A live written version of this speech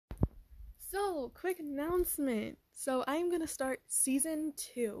So, quick announcement. So, I'm gonna start season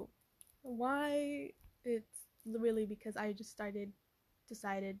 2. Why? It's really because I just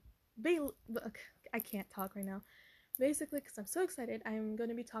decided, I can't talk right now. Basically, because I'm so excited, I'm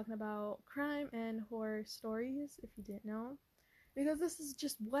gonna be talking about crime and horror stories, if you didn't know. Because this is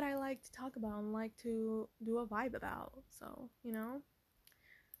just what I like to talk about and like to do a vibe about. So.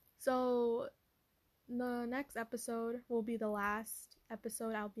 So, the next episode will be the last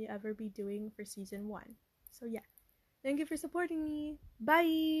episode I'll be ever be doing for season 1. So, yeah. Thank you for supporting me.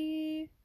 Bye!